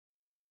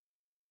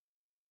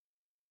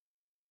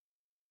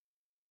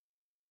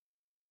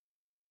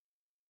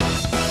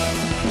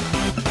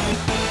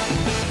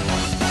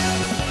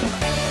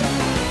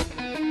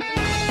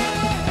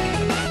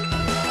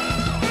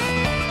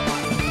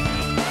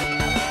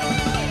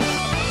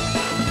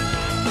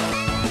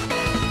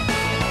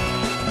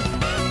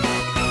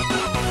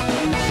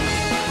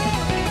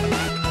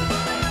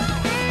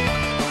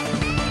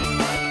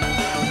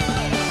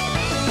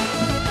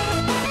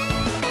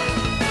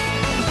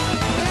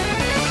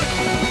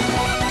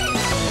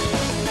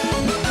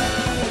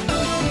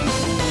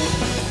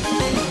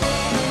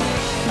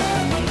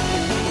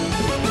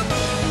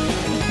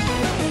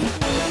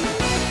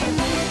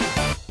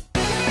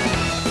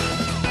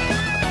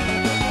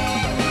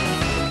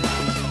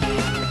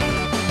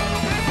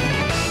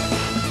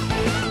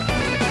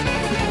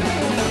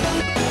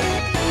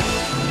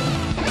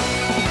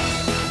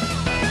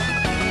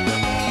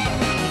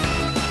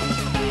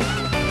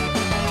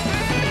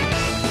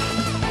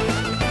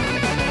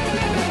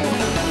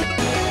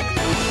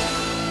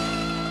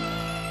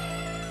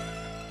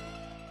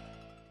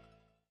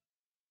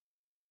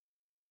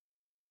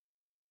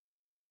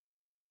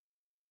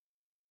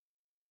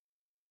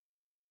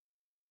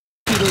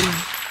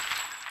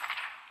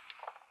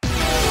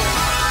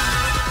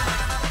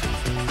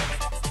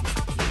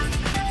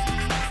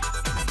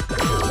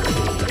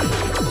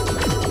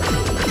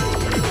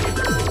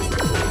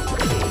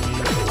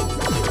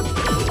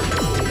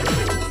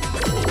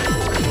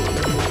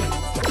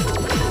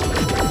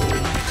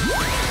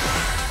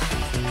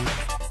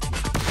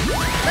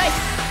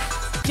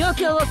状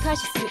況を開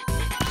始する。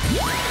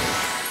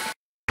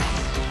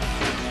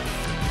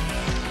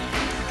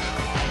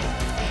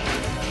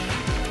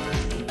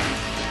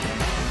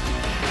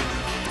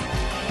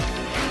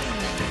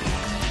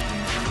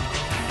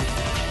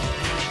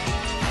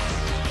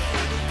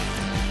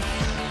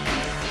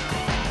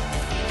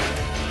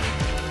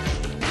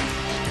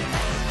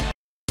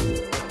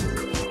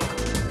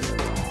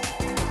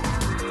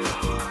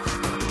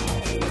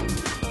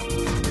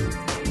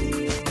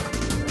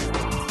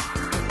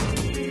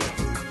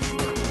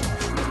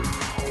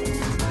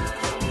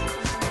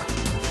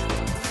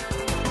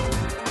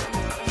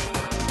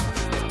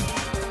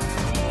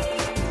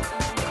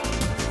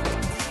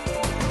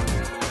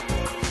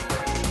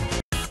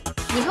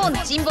日本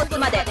沈没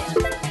まで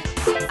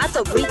あ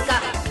と6日。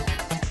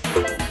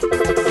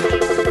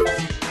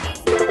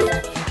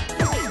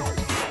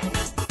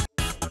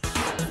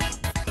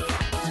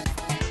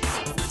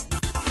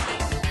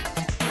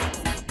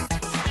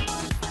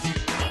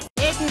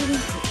エーテルリン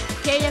ク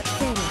契約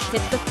制限接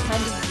続完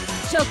了。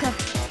召喚。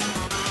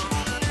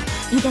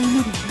偉大なる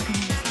アラカナ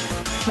よ、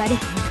我が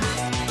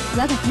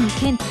我が手に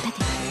剣と盾。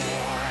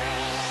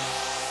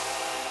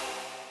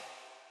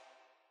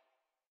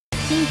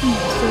真偽の象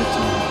徴、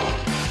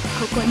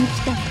ここに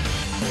来た。ス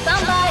タ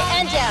ンバイ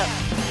エンジェル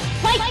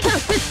ファイト。こ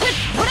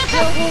れ情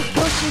報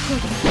強襲コー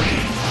ド突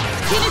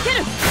き抜け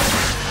る。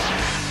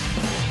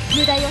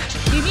無駄よ。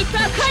リミッタ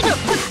ー解除。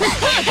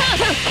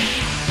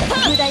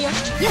無駄よ。よ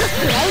くアウ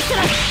ト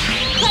ラフ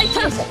ァイト。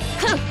前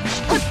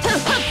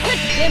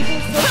方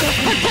装填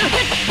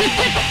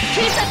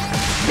切り裂く。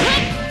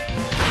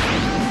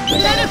無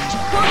駄る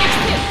攻撃。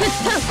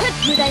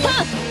無駄よ。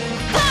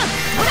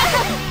無駄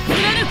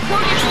る攻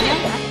撃。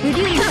無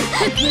流の無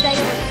駄よ。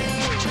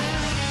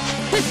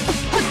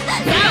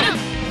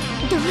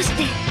どうし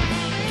て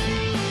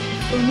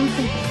思っ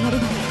たよりやる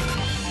わ。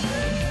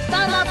ス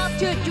タンドアップ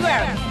トゥデュエル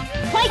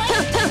ファイト。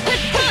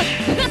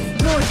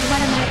もう止ま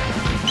らない。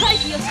回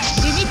避よ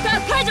し。リミッター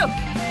解除。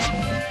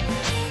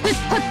突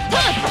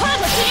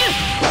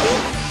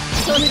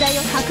入。無駄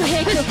よ。核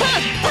兵器の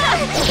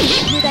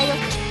無駄よ。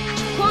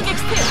攻撃せ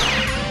よ。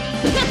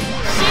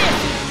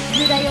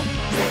無駄よ。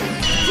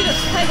出力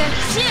海外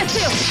支援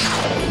せよ。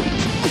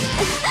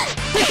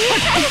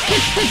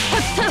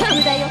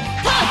無駄よ。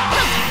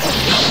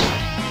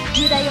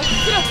無駄よ。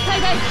出力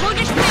海外攻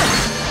撃せよ。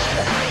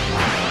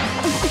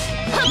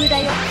無駄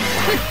よ。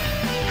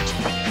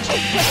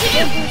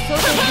前方操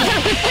作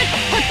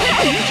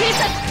切り裂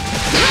く。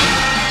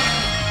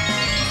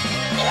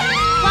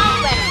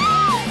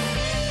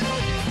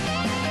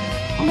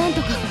なん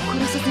とか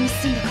殺さずに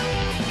済んだか。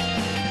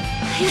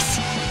よし。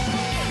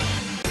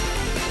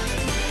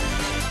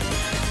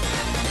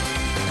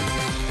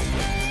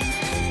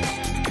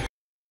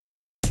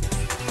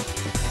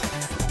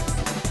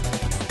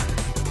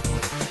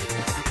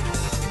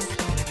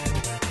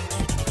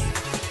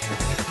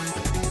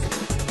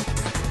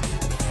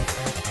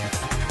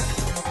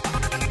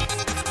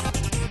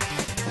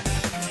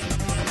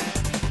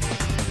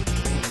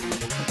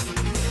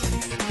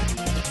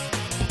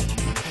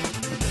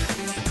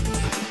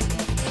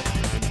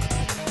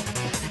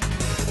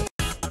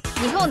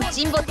日本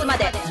沈没ま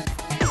で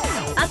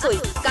あと5日。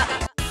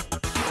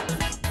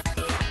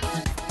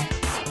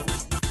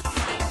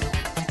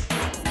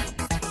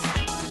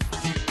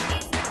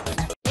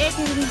エー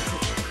テルリンク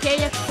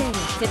契約制限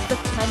接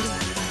続完了。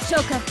召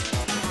喚。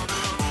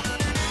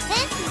セン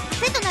スの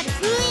癖となる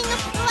封印の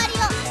断りを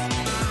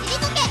退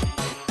け。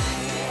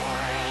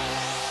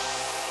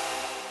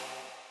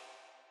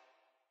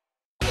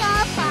やっ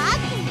ぱ秋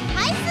に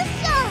ハイスっ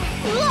しょ。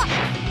うわっ、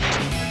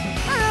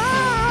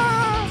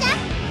じゃ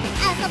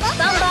遊ぼう。ス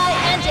タンバイ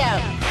エンジェ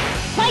ル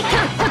ファイト。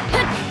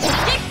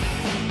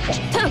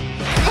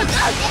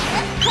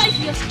回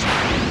避よし。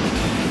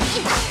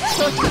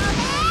装置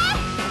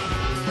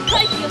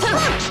回避よし。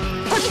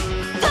くるっ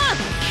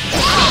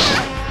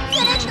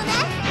とね。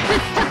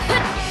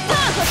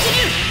突入。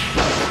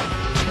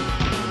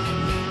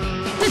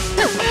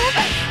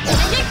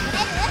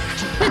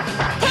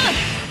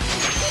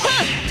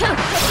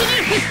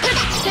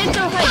戦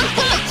闘配備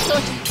装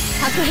置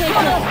核兵器の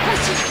発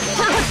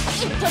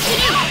進。突入。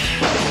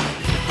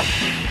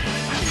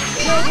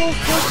情報強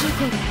襲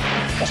コード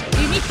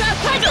リミッター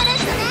解除。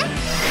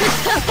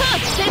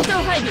戦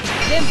闘配備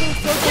前方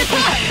操作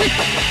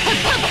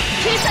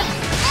切り裂く。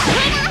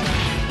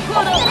コ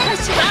ード開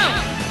始。あ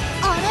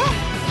れ、い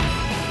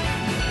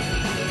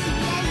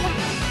やいや、こ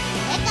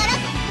れからこ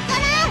こか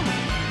ら。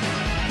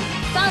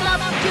スタンドアッ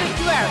プトゥ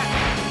デュエル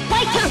ファ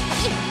イト。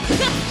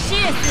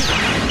CS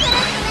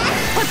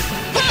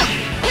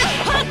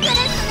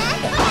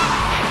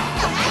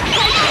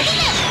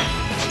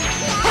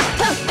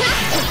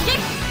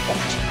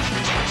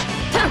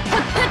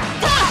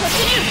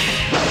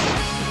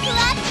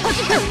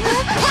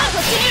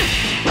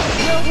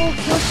両方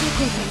強襲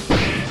コード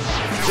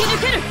突き抜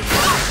ける。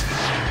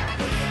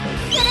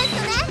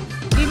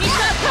リミッタ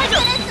ー解除。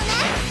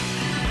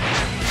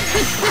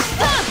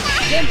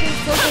前方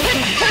操作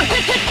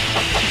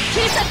切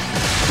り裂く。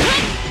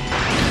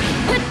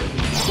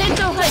戦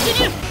闘配備レ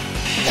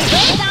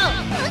イダウ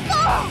ン。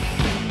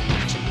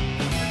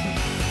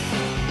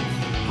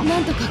な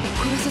んとか殺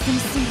さずに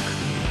済んだか。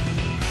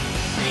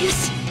よ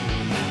し。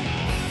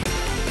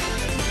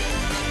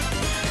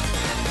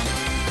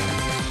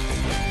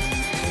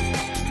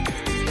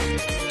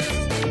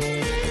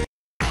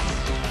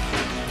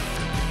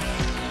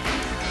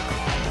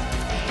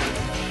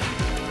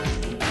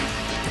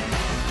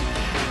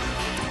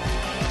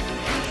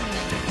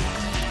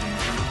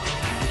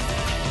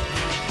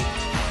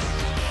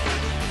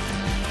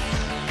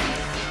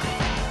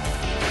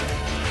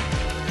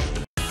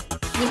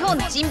日本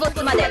沈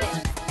没まで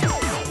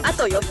あ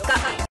と4日。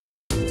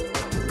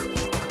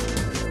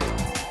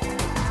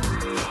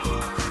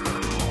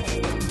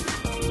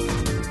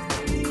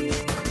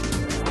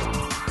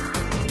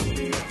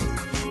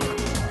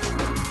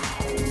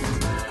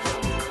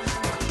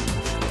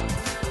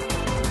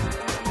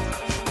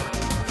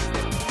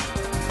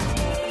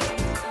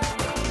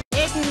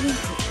エーテルウィンズ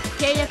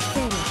契約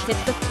制の接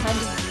続完了。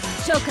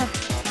召喚。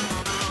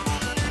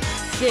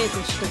生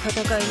と死と戦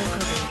いの影を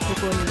こ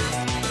こに。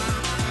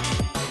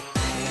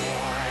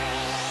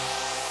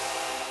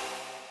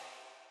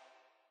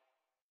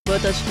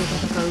私と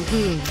戦う不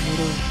運を呪う。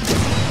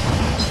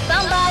ス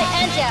タンバイ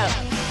エンジェル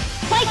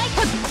ファイト。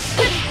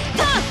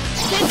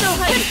戦闘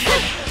入る。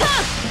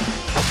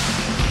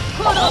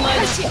行動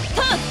開始。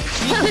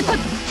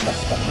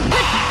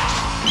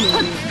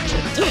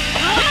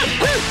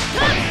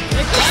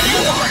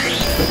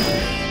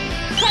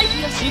回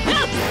避よし。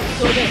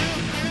それ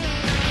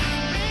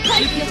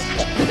回避よし。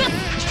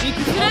行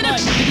くぞ。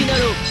次な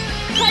ろう。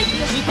回避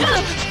よし。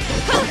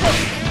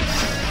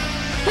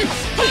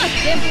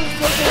全部装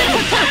填。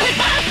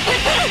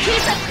警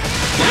察。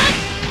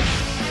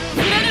振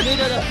られる。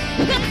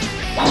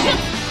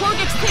攻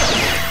撃せよ。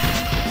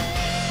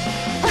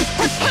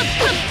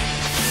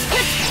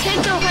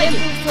戦闘配備。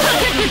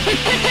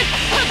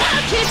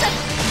警察。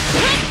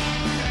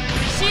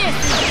支援す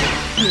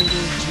る。行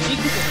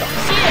くぞ。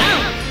支援。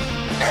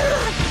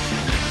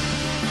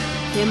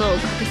手間をか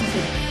けさせる。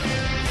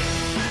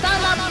スタン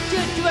ドアップトゥ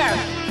デュエル。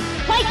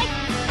ファイト。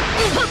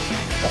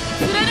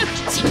貫く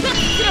力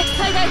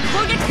最大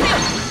攻撃せよ。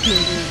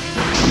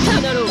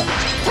なろう。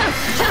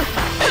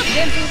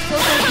全部装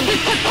填。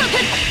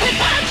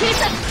警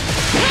察。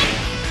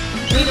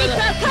リミッ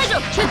ター解除。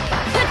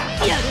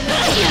やるな。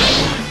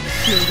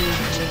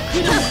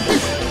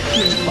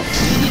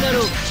次だ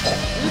ろう。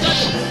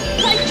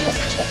回避。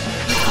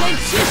一面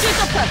集中突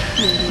破。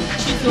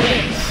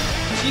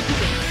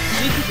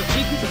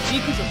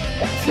行くぞ。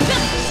支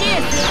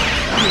援する。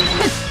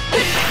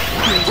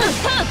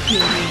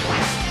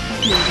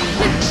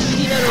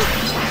次だろう。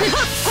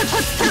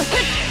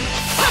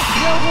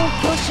両方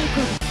強襲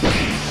攻撃。突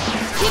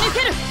き抜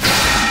ける。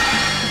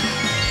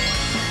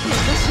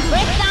ブ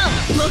レイクダウン。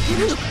負け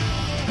るのか。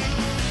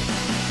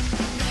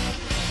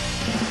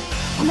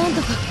なん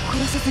とか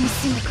殺さずに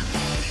済んだか。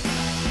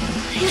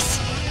よし。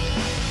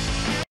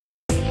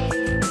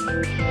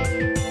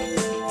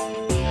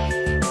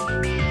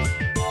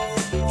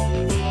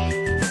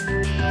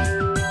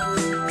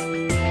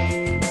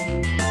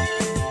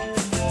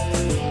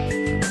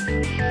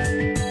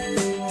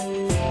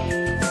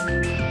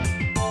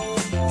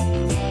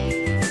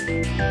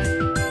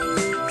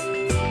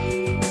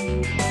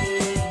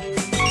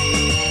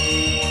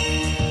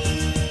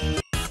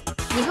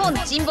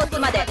沈没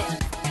まで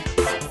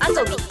あと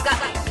3日。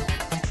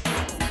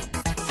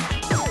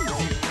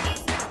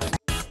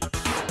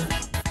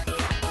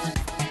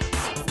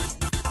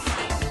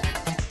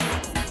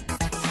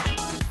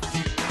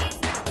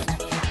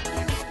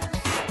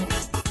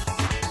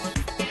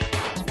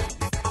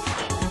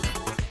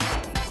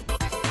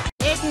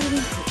エーテルウィン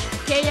ズ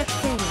契約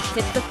制の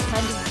接続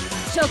完了。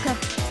召喚。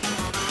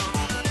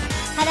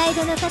払い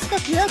戸の賢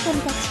き狼た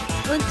ち、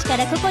うんちか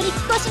らここに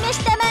聞こしめ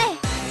したまえ。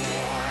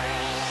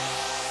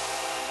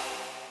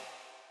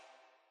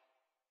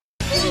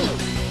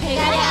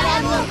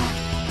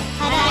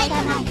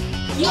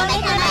ス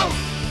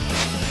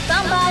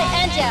タンバイ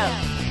エンジェル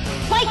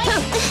ファイト。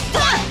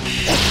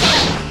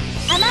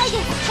甘いで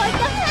す。ポイント。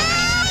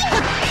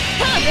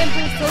全部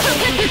装填。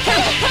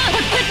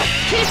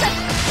警察。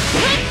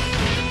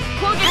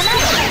攻撃。甘い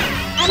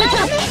で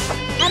す。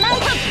甘い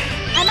で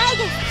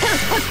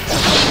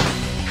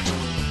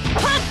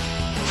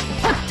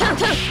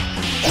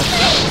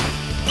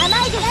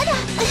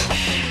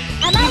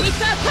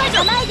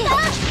す。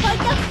ポイン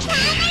ト。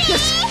よ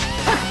し。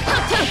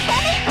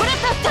これだ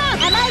った。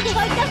甘いです。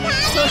ポイント。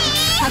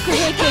核兵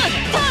器。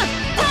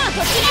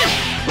突入。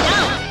ダウ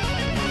ン。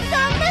そん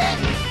な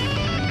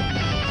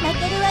負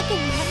けるわけに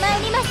は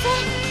参りません。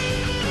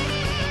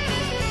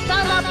ス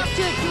タンドアップ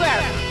トゥデュエル。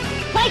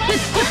ファイト。甘いで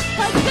す。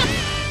ポイント。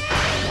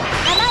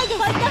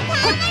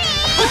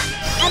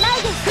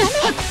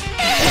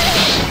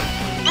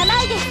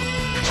甘いです。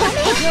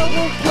両方強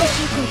襲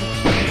攻撃。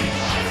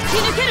突き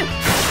抜ける。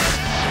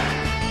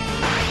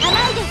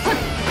甘いです。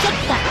チェッ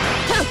カ。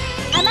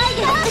甘い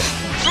です。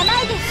チ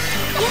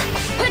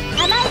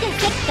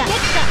ェッカ。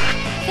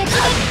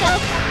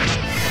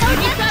リ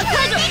ミッター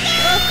解除。エ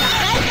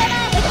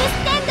クス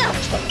テンド。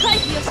回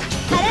避よし。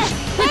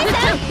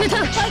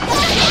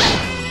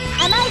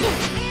甘いです。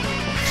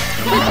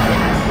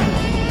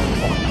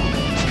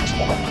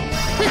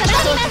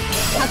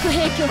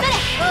兵強化。は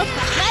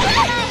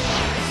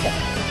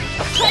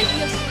い、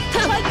よし。突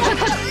入。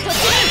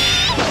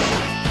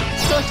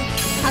装着。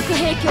白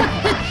兵強化。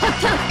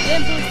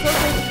全部装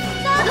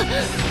填。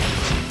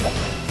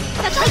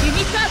リミ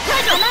ッター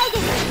解除。甘いで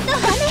す。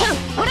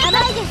甘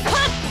いです。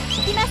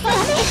引きます。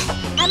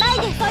甘い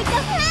です。ポイント。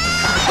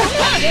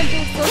全部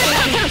装填。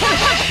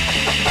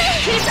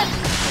警察。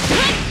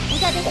い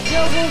かです。情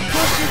報講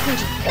習工事。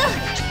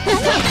開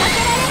け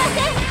られませ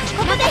ん。こ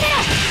こで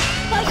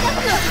ポイント。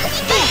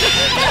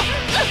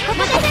ここ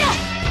で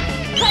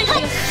はい、よし。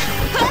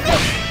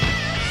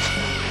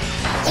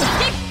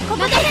ここ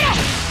で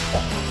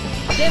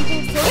全部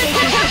装填。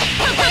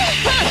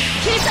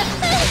警察。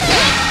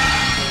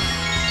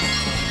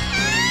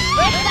ブ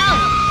レイクダウン。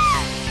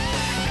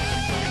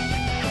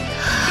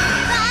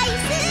ナイ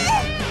ス。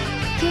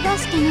怪我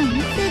してない？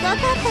すごかっ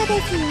たで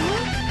すよ。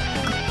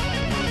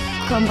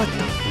頑張った。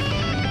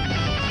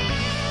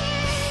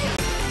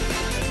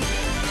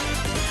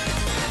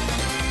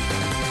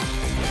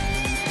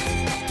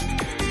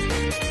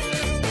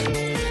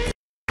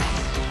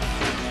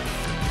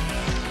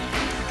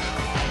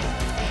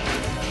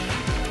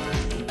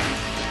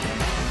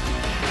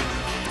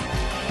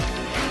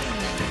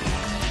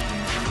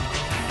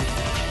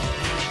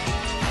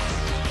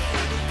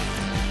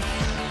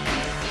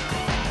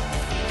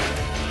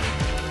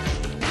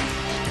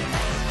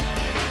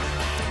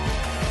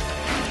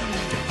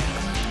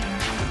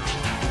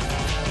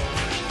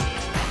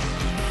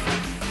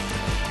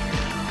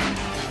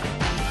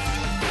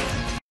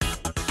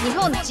日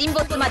本沈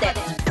没まで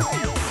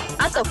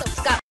あと2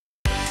日。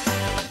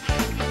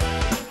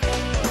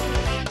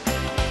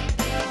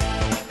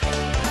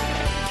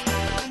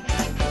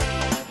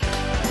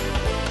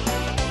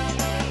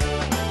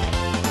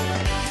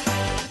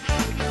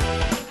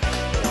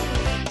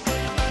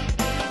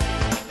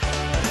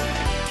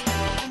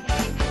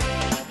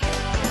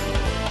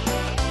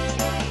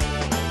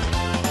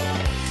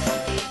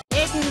エ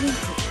ーテルリンク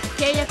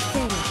契約制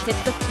限接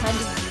続完了。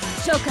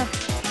召喚。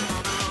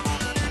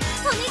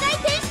お願い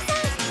天使さん、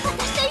私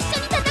と一緒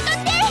に戦っ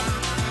て。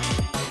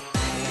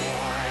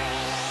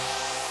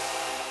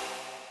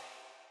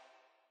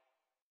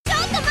ちょっ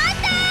と待っ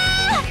た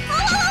ー。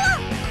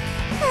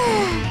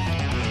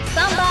スタ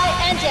ンバイ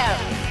エンジェル。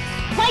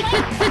ファイト。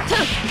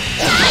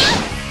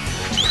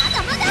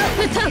まだ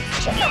突入。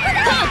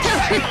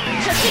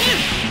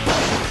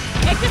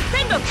エクス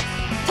テンド。は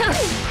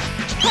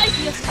い、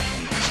よし。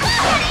は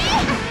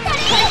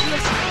い、よ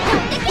し。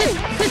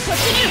突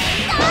入。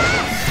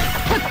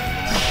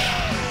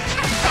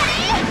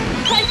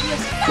はい、よし。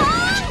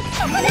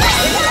ここで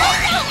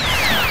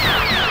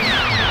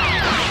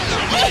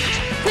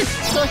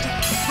装着。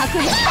白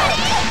兵。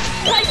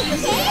はい、よし。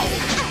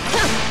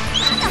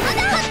まだ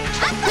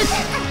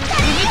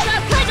リミッタ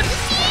ー解除。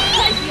は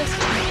い、よし。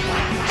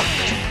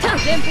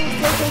前方装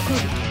填コー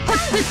ド。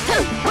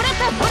もらっ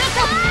た。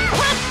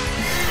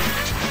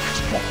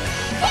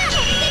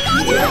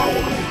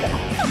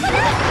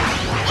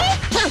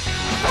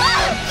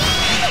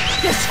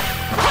よし。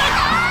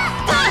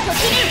突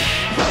入。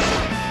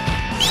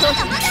装着。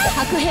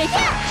白兵器。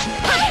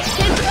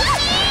連続。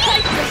はい、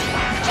よし。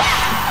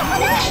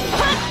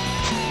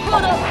行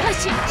動開始。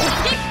突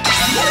撃。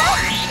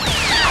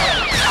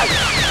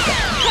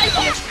はい、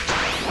よし。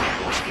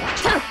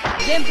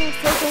前方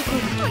装填コー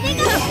ド。前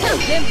方装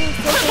填コ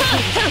ー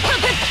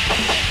ド。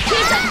警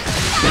察。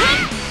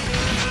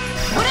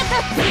もらった。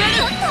つられ。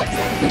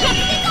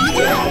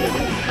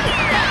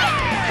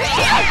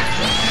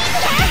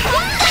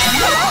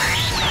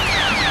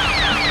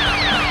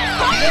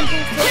前方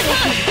装填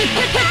コー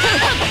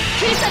ド。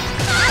警察。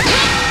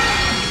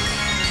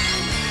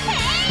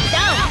ダ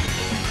ウン。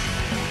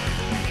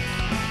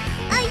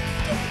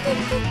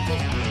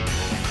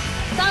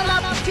スタンドア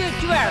ップトゥ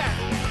デュエル。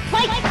ファ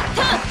イト。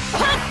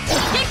突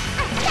撃。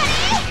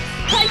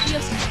はい、よ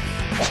し。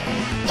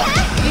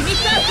リミッ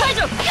ター解除。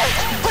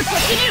突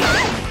入。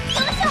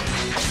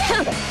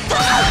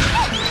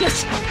よ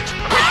し。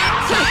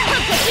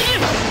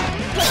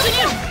突入。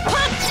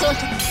装着。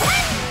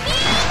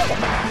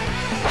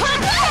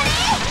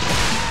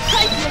は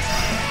い、よし。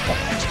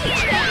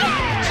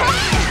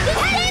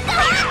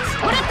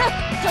もらった。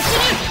突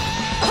入。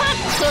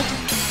装着。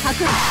白。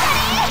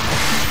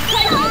は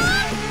い、よし。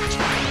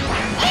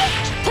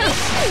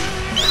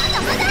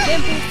前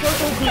方装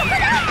填コード。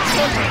装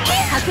着。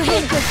白兵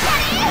器。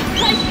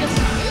はい、よし。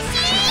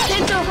戦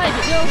闘配備。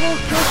情報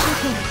教習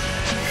コード。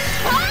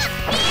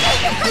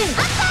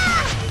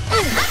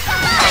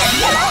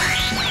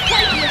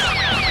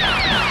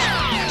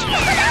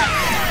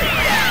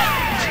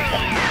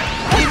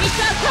リミッタ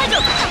ー解除。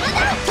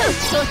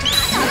装着。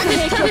白兵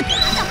器。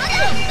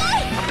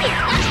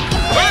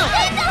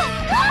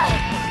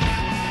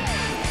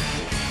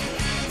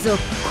続行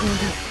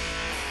だ。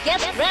Get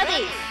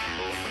ready!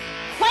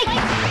 Fight! は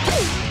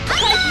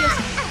い、よし。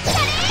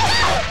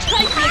は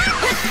い、よし。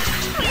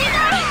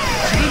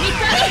リミッ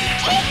ター。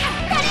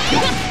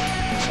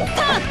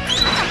ターン。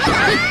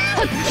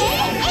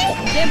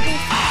前方。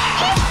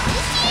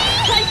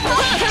はい、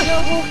情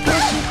報教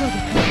習コード。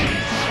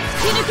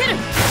突き抜ける。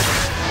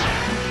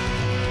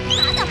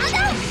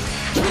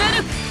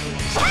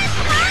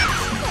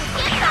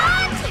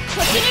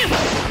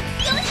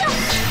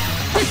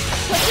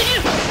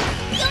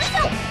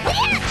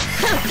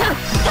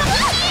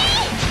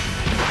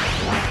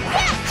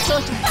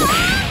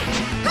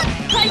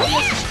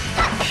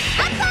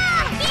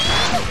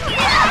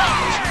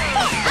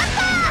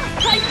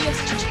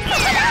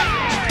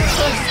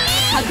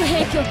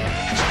兵強化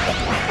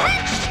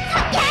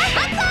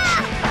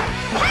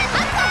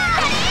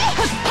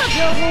情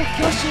報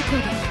強襲攻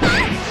撃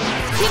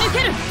突き抜け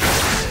る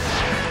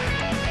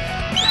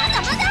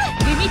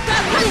リミッター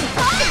解除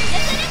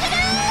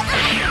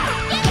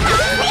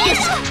よし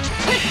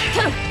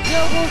情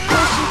報強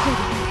襲攻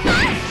撃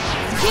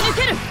突き抜け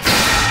る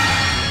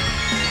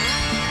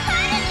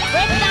ブレ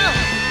イクダウン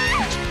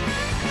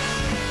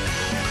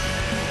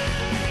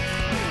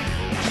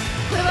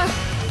これは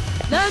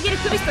ラーゲル・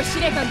クリスト司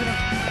令官だ。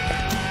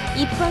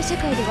一般社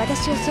会で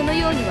私をその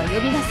ようには呼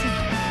びません。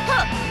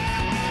はっ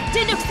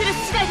尽力する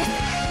次第です。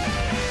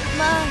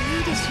まあ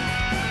いいでしょう。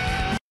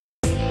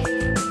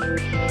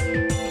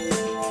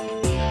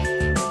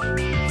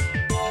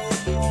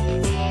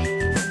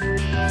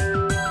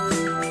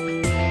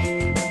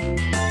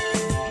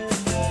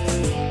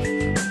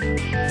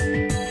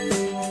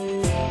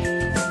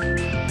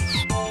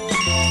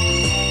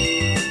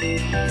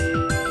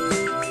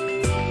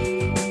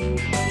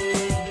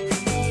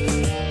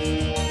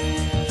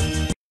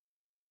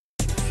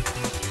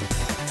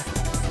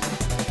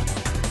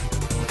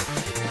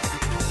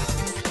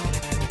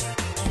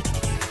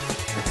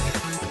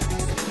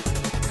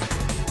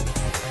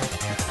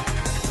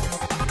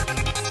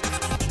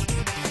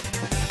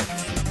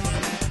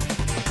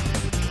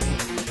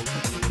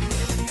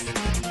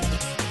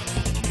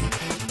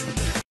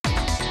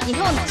日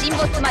本沈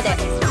没まであ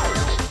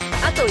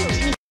と1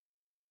日。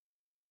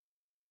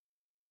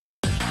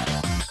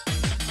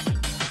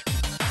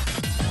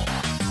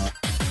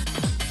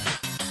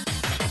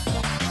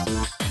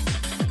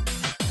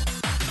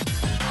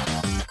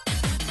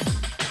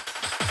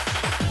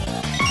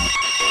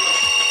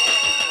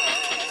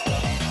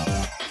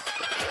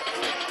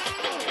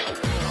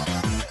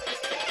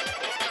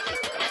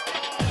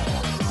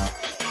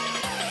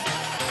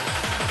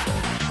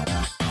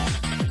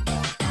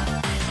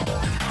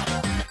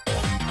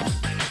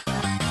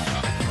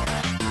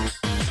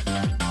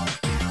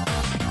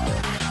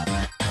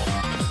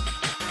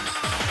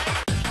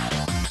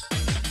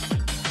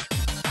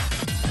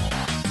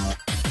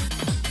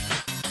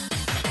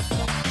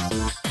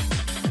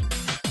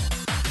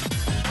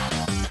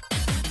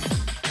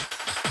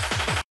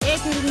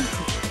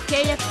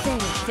契約制限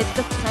接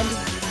続完了。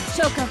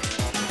召喚。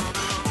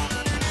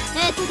エ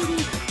ーテルリン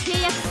ク契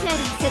約制限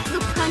接続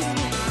完了。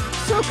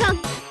召喚。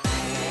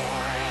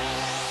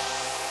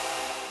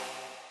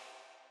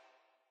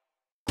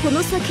こ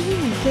の先には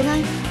行けな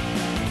い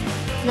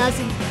な。な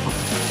ぜ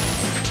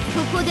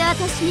ここで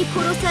私に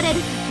殺される。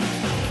ス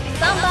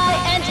タンバイ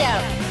エンジェル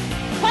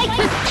ファイト。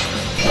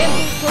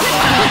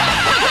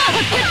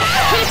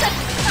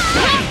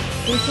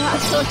レザー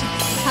装着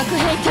白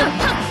兵器。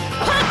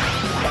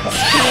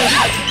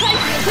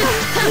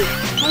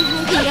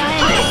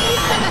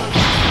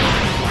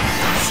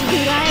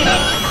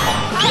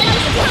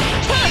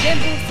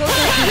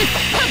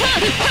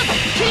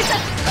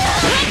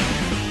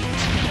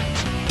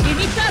リ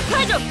ミッター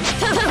解除。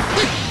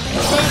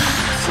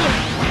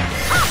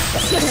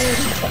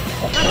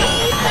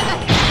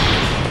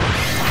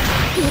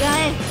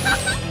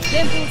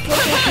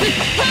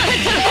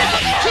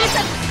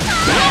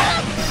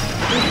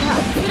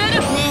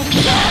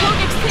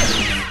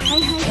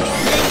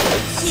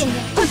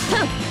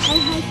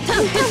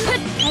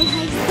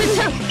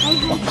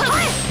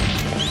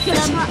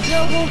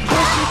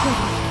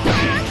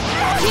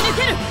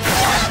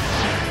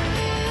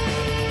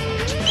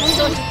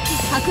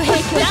白兵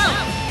器ダウン。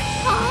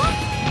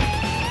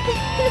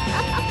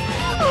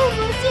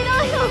面白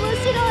い面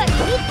白い。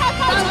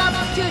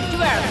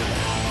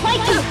ファイ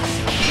ト。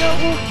情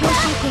報強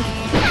襲攻撃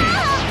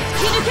突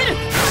き抜ける。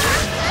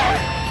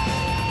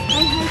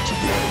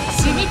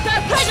リミッター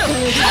解除。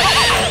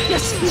よ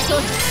しそう。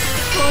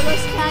殺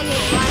してあげる。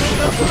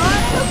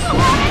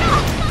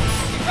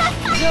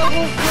情報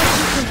強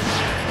襲攻撃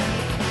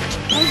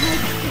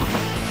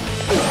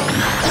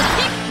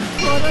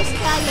殺して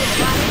あげる。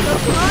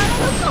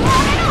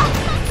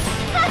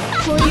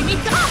リミッ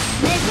ター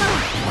メゾン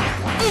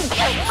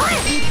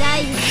痛い。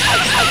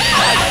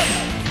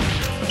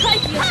回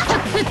避を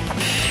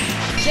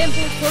前方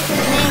操作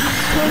ね。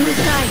ホームサ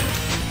イ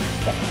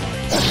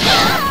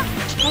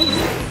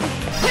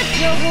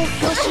情報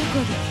強襲攻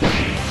撃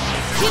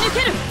突き抜け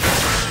る。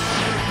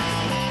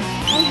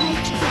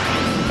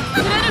貫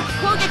く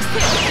攻撃せ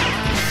よ。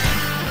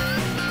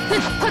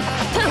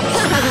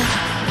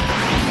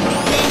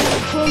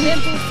前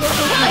方操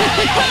作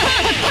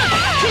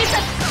切り裂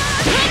く。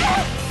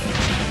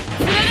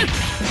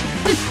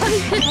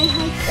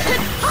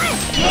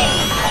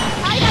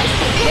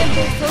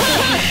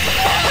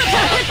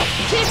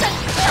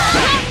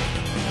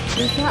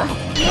貫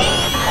く。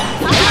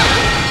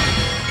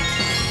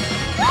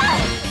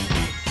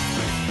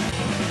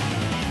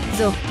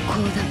続行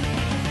だ。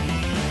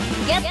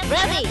Get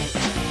ready!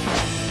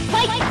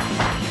 Fight!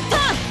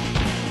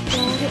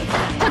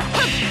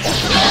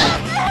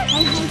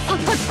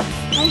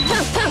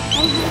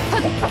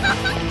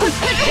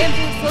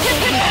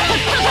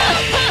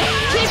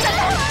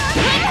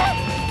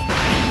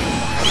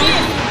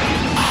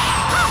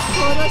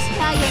 殺して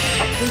あげる。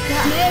命令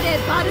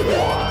バルブ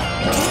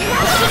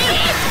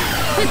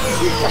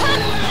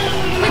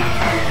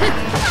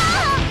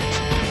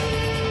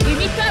リ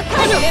ミッター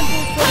解除連邦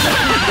操作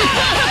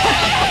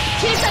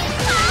小さく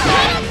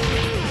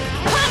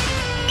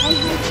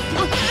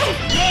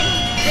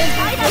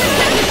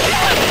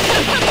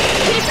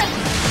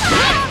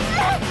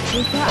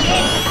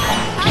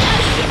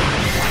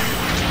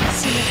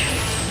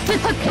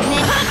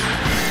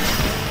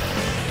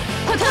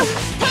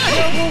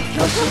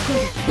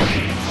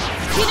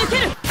突き抜け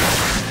る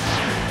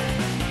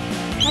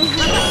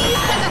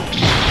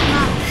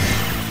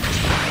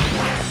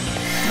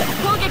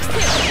攻撃せ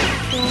よ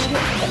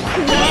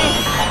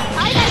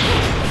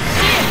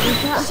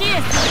支援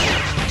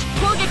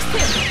攻撃せ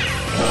よ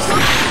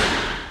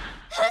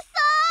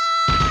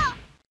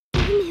意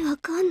味わ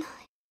かんない。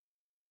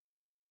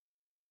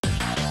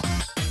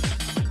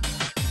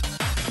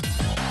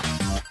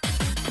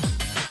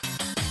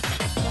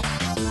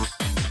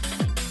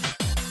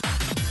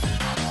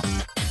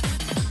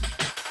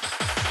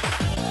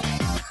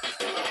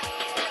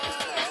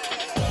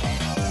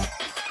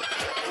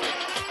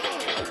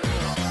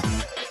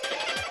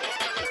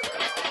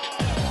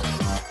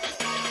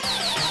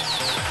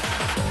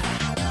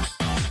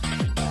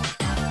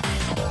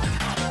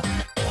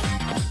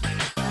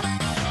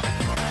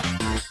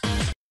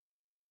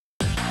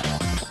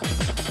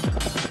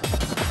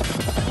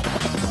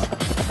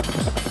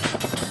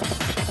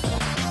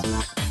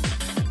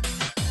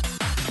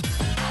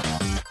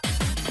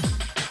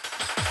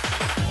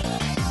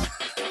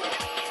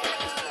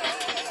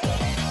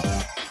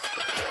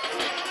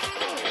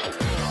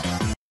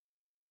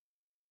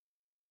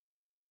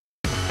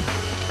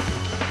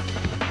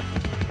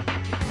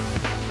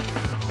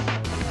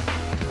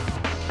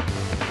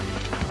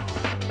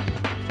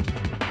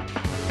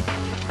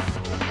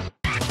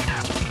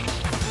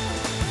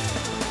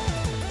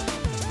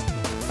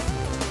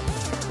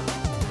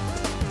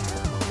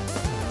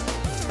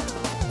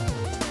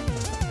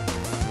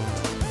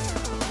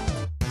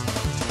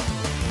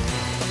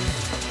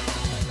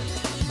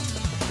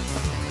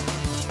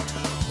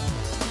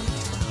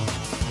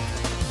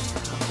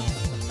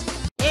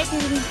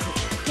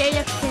契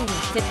約制限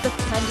接続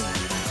完了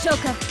召喚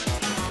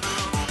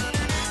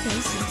天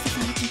使のささ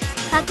やき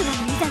悪魔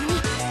のいざない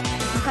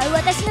戦う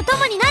私の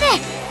友になれ。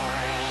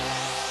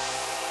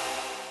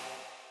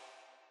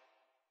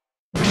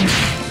聞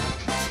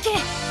けドレ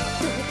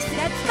クスラ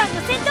ー機関の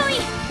戦闘員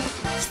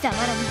貴様ら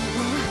の野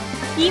望は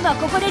今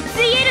ここでつ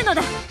いえるの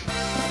だ。ス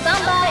タ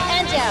ンバイ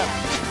エンジェル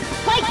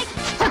ファイト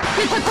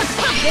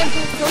連邦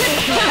操作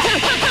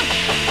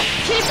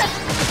切り裂く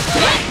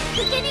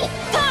受けに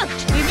ターン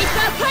リミッタ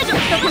ー解除突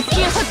き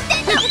押し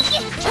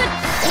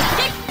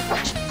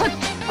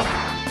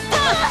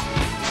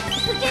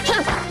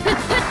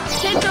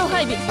戦闘配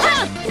備タ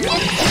ーン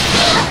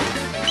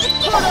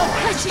行動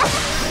開始飛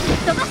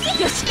ばし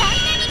よしダイ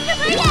ナミック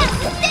ファイヤー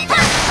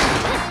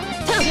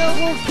情報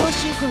強襲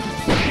攻撃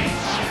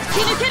突き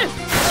抜ける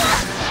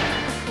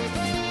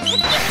リ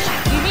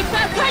ミッタ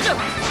ー解除突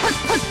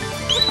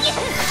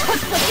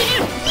入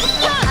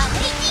アブ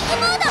リティン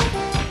グモード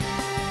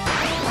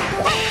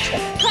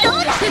どう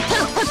だ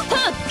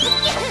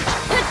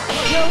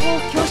情報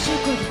強襲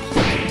攻撃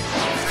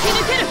突き抜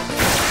ける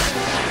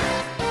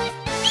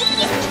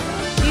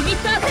リミッ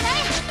ター突入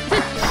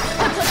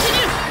ア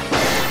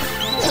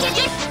ブリ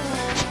ティン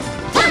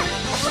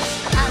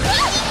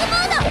グモ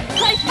ード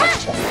回避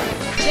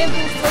連邦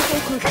操作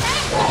攻撃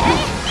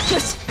よ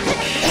し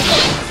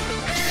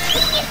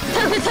タ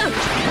ウタウ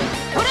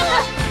これは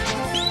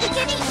受け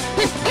に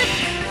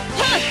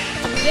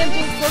連邦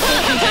操作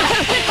攻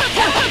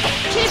撃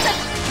切り裂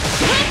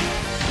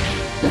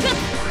く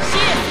支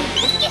援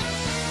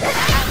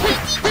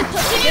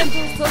連邦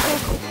操作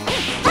攻撃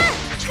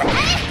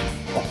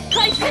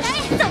回避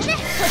突入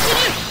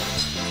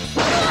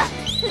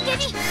受けに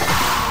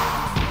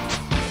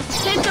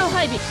戦闘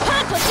配備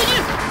突入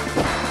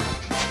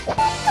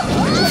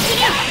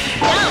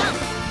ダウ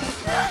ン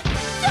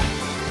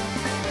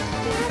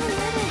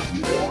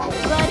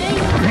悪い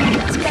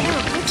力を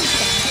駆使し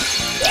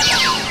た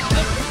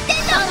エクステ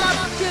ンドフ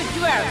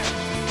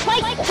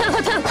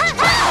ァイ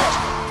ト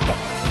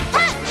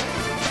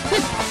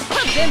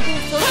連邦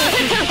操作攻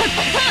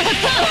撃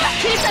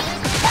切り裂く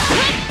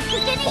受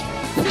けに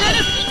スラル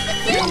エク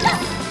ステンド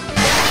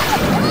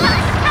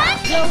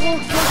情報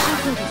強襲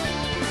攻撃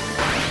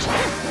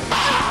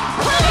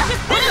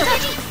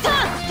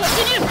突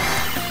入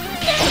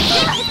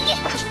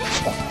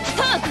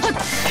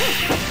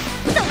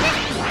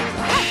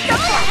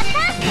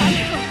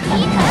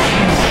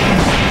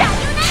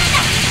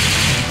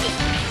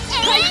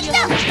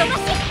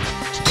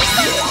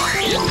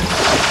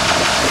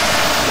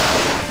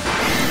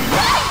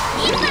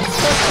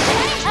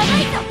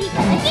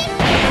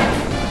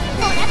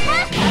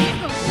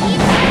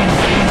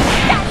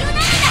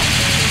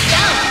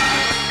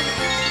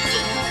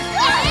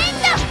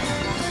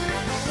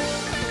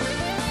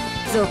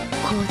続行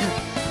だ。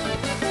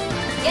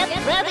Get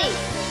ready!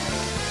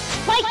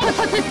 ファイト！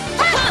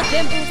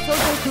全部総合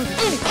攻撃。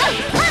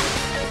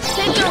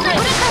戦場内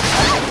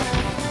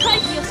回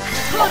避よ。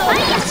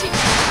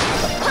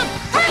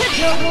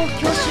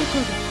強襲攻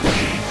撃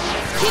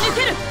突き抜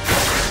ける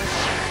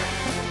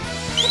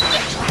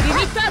リ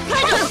ミッター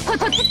解除突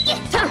入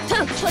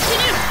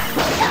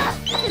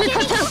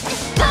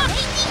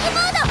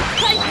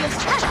回避をし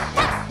た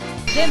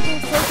前方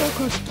相当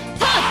攻撃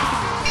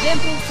前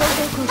方相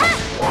当攻撃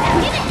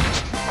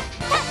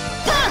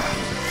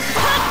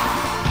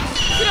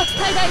黒く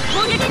最大攻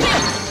撃面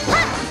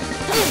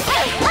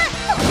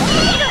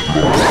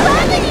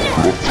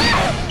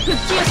復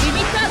帰をリ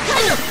ミッター解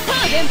除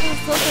前方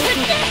相当攻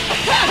撃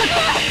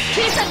警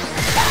察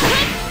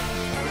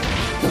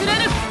釣れ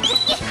る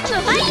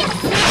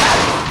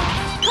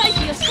回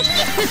避をし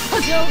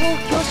情報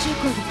強襲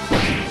攻撃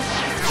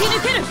突き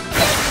抜ける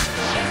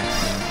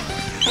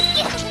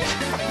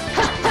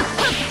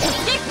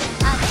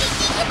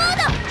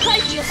回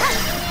避をし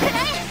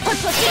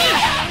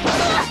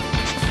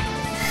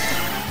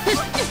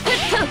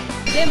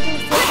前方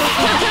相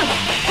当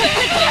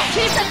警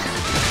察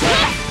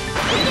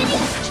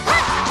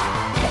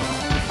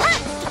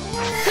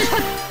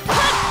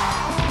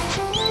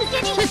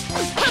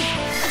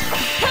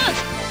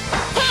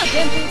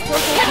前方相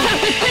当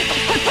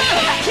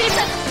警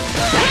察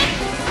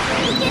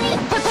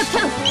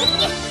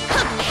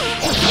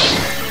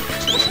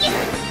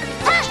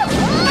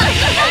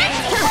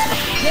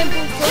前方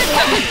相当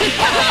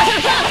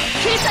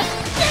警察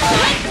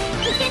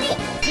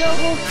情報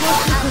強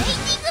襲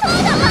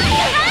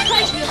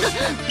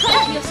回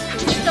避をし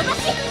飛ばし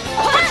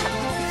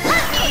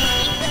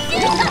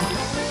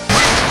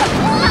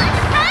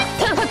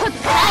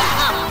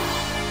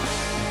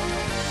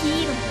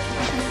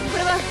こ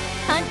れは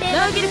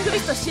ラーゲルクリ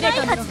スト司令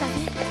官の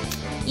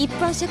一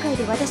般社会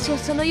で私を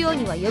そのよう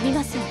には呼び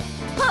ません。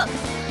はっ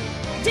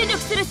全力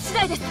する次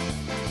第です。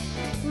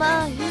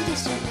まあいいで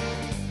しょう。